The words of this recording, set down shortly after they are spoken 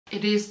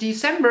It is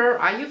December.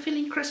 Are you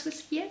feeling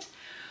Christmas yet?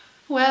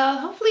 Well,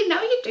 hopefully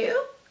now you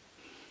do.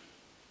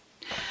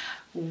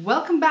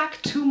 Welcome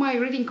back to my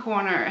reading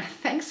corner.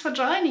 Thanks for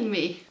joining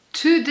me.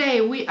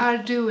 Today we are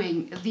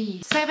doing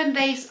the 7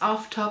 days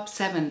of top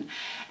 7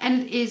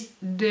 and it is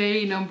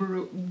day number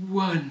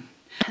 1.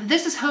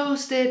 This is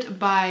hosted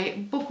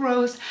by Book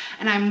Rose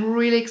and I'm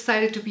really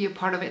excited to be a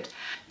part of it.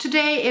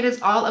 Today it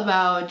is all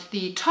about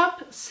the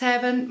top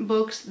 7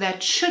 books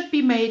that should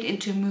be made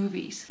into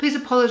movies. Please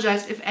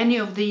apologize if any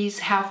of these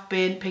have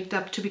been picked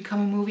up to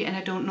become a movie and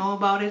I don't know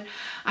about it.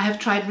 I have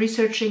tried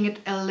researching it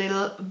a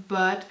little,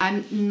 but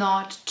I'm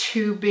not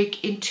too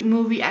big into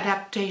movie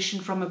adaptation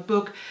from a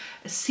book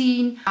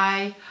scene.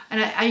 I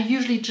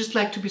usually just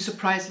like to be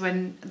surprised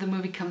when the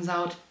movie comes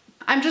out.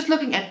 I'm just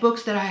looking at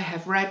books that I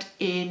have read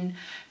in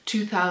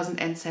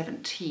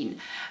 2017.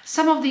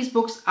 Some of these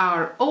books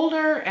are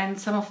older and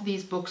some of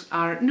these books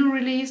are new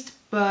released,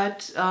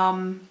 but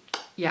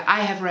yeah,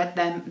 I have read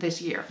them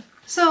this year.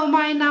 So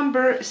my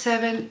number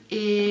 7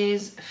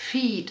 is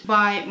Feed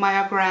by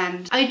Maya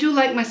Grant. I do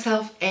like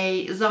myself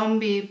a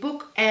zombie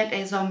book and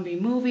a zombie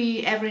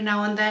movie every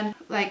now and then.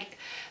 Like,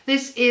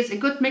 this is a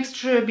good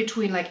mixture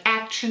between like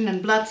action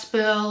and blood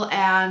spill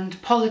and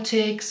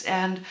politics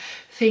and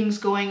things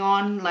going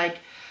on. Like,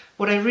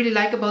 what I really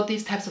like about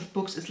these types of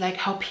books is like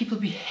how people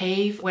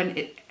behave when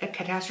a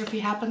catastrophe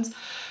happens.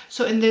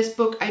 So in this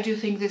book, I do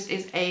think this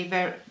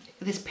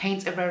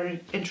paints a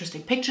very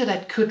interesting picture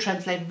that could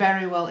translate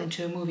very well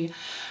into a movie.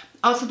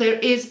 Also, there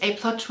is a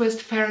plot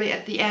twist fairly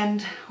at the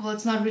end. Well,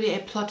 it's not really a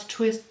plot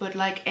twist, but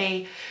like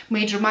a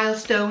major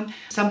milestone.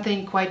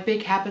 Something quite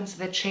big happens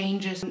that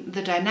changes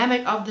the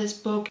dynamic of this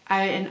book.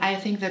 And I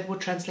think that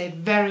would translate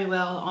very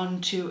well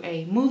onto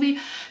a movie,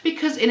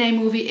 because in a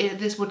movie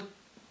this would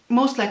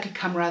most likely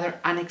come rather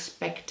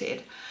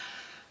unexpected.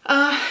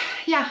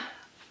 Yeah,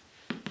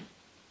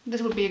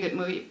 this would be a good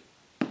movie.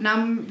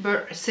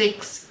 Number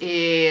 6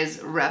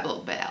 is Rebel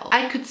Belle.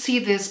 I could see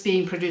this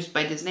being produced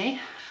by Disney.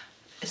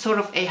 Sort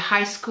of a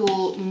high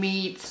school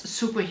meets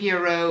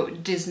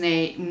superhero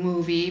Disney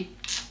movie.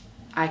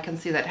 I can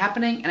see that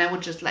happening and I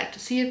would just like to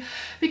see it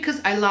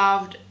because I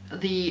loved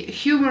the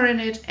humor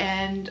in it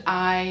and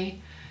I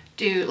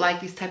do like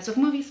these types of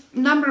movies.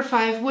 Number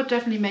 5 would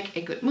definitely make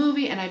a good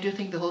movie and I do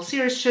think the whole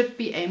series should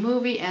be a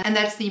movie, and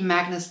that's the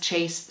Magnus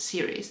Chase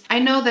series. I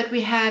know that we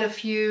had a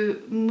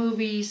few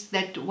movies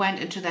that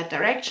went into that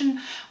direction.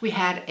 We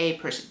had a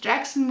Percy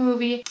Jackson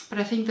movie, but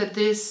I think that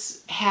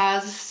this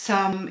has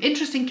some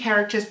interesting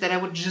characters that I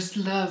would just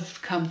love to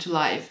come to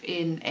life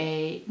in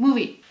a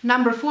movie.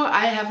 Number 4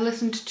 I have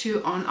listened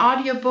to on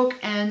audiobook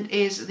and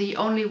is the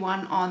only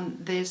one on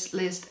this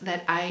list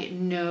that I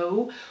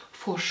know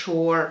for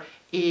sure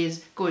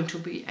is going to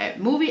be a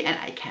movie, and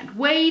I can't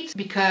wait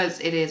because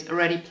it is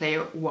Ready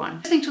Player One.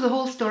 Listening to the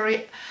whole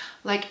story,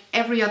 like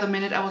every other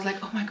minute I was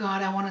like, oh my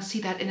god, I want to see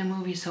that in a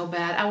movie so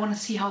bad. I want to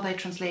see how they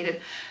translate it.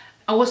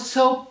 I was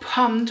so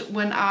pumped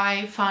when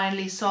I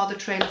finally saw the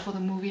trailer for the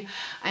movie.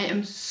 I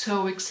am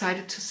so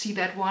excited to see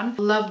that one.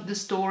 Loved the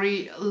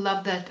story,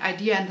 loved that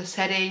idea and the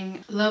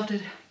setting, loved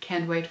it.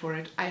 Can't wait for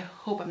it. I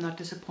hope I'm not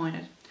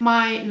disappointed.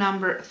 My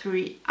number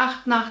 3,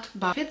 Acht Nacht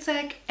by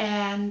Fitzek,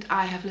 and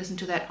I have listened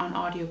to that on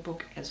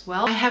audiobook as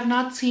well. I have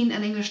not seen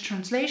an English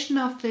translation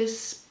of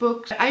this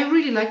book. I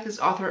really like this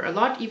author a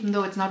lot, even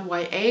though it's not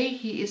YA.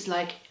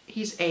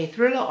 He's a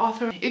thriller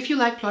author. If you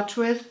like plot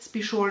twists,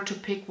 be sure to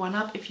pick one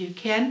up if you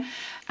can.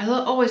 I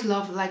always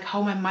love like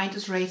how my mind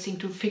is racing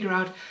to figure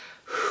out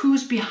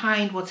who's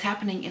behind what's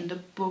happening in the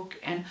book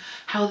and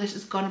how this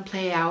is gonna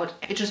play out.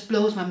 It just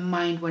blows my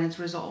mind when it's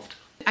resolved.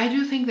 I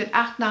do think that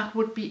Acht Nacht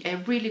would be a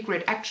really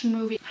great action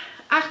movie.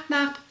 Acht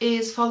Nacht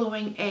is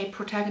following a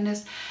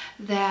protagonist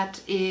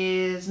that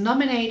is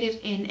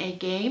nominated in a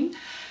game,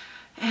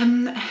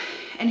 and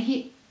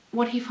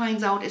what he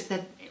finds out is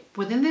that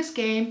within this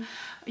game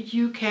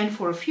you can,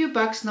 for a few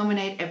bucks,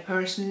 nominate a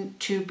person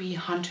to be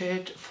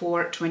hunted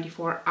for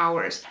 24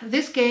 hours.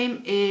 This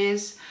game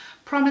is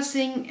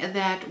promising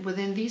that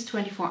within these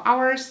 24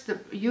 hours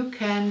you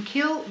can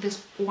kill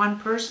this one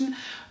person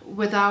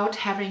without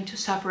having to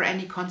suffer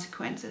any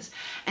consequences.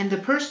 And the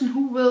person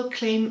who will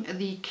claim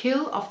the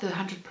kill of the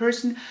hunted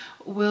person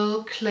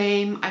will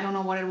claim, I don't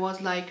know what it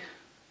was, like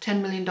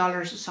 $10 million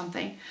or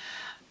something.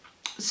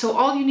 So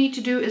all you need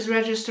to do is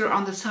register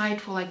on the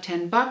site for like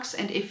 10 bucks,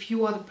 and if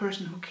you are the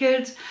person who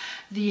kills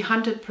the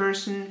hunted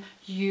person,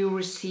 you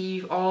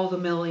receive all the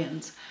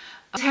millions.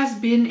 This has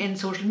been in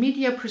social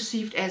media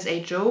perceived as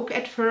a joke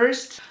at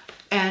first,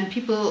 and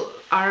people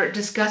are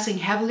discussing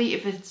heavily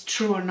if it's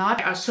true or not.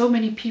 There are so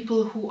many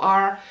people who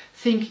are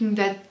thinking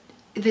that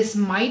this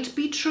might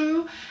be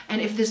true,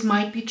 and if this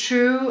might be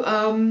true,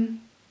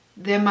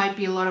 there might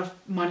be a lot of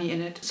money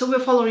in it. So we're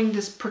following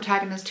this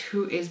protagonist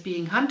who is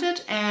being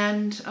hunted,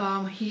 and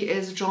he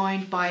is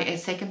joined by a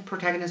second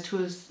protagonist who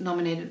is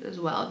nominated as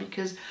well,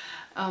 because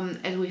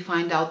as we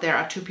find out, there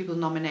are 2 people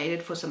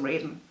nominated for some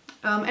reason.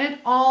 And it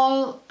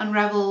all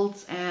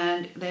unravels,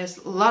 and there's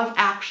a lot of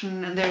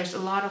action and there's a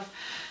lot of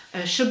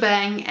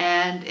shebang,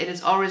 and it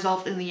is all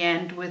resolved in the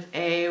end with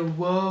a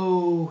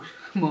whoa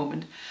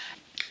moment.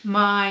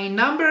 My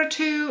number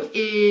 2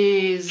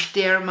 is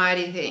Dare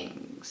Mighty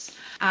Things.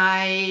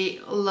 I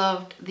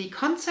loved the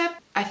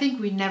concept. I think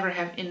we never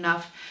have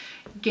enough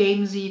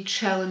gamesy,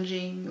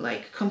 challenging,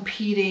 like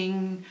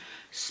competing,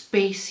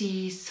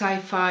 spacey,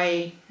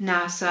 sci-fi,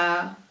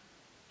 NASA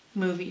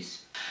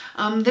movies.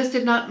 This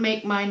did not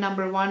make my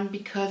number 1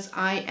 because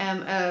I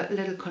am a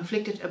little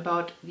conflicted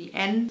about the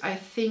end. I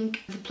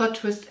think the plot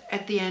twist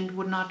at the end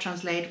would not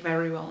translate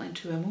very well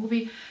into a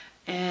movie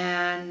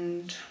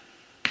and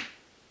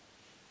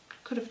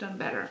could have done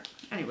better.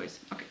 Anyways,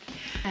 okay.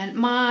 And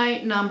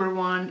my number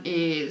 1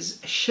 is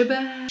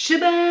Shabam.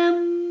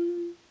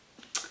 Shabam!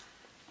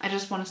 I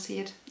just want to see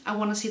it. I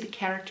want to see the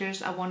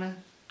characters. I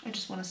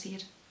just want to see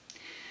it.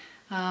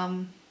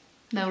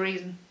 No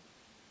reason.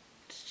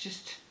 It's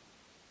just...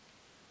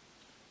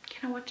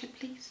 Can I watch it,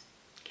 please?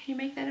 Can you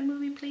make that a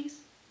movie,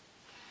 please?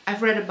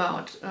 I've read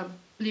about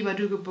Leigh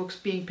Bardugo books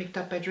being picked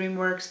up by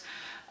DreamWorks,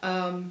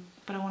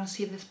 but I want to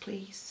see this,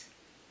 please.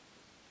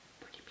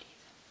 Pretty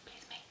please.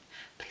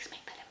 Please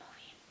make that a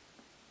movie.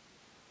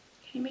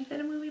 Can you make that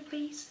a movie,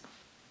 please?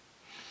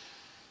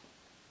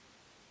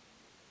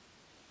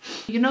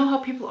 You know how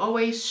people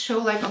always show,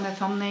 like on their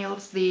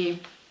thumbnails, the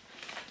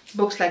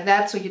books like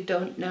that, so you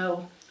don't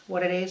know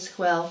what it is?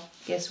 Well,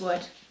 guess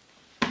what?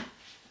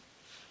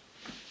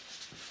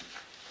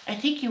 I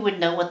think you would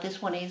know what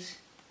this one is.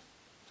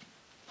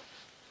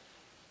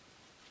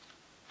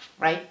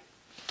 Right?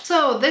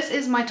 So this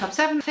is my top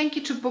 7. Thank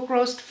you to Book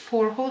Roast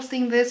for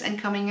hosting this and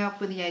coming up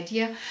with the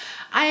idea.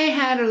 I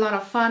had a lot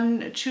of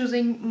fun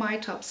choosing my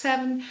top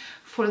 7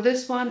 for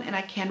this one, and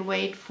I can't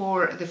wait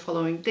for the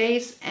following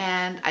days,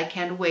 and I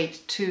can't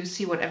wait to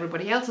see what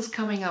everybody else is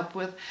coming up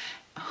with.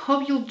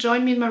 Hope you'll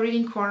join me in my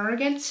reading corner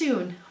again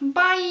soon.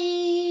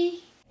 Bye!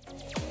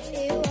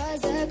 It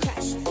was a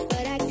crush,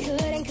 but I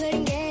couldn't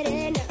get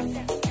enough.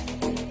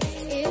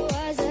 It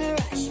was a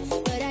rush,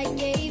 but I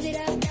gave it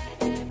up.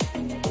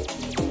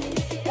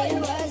 It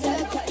was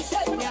a crush,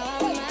 now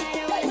I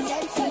might have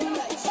said too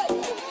much.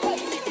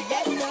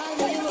 That's all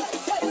it was,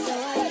 so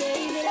I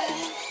gave it up.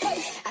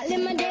 I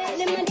live my day.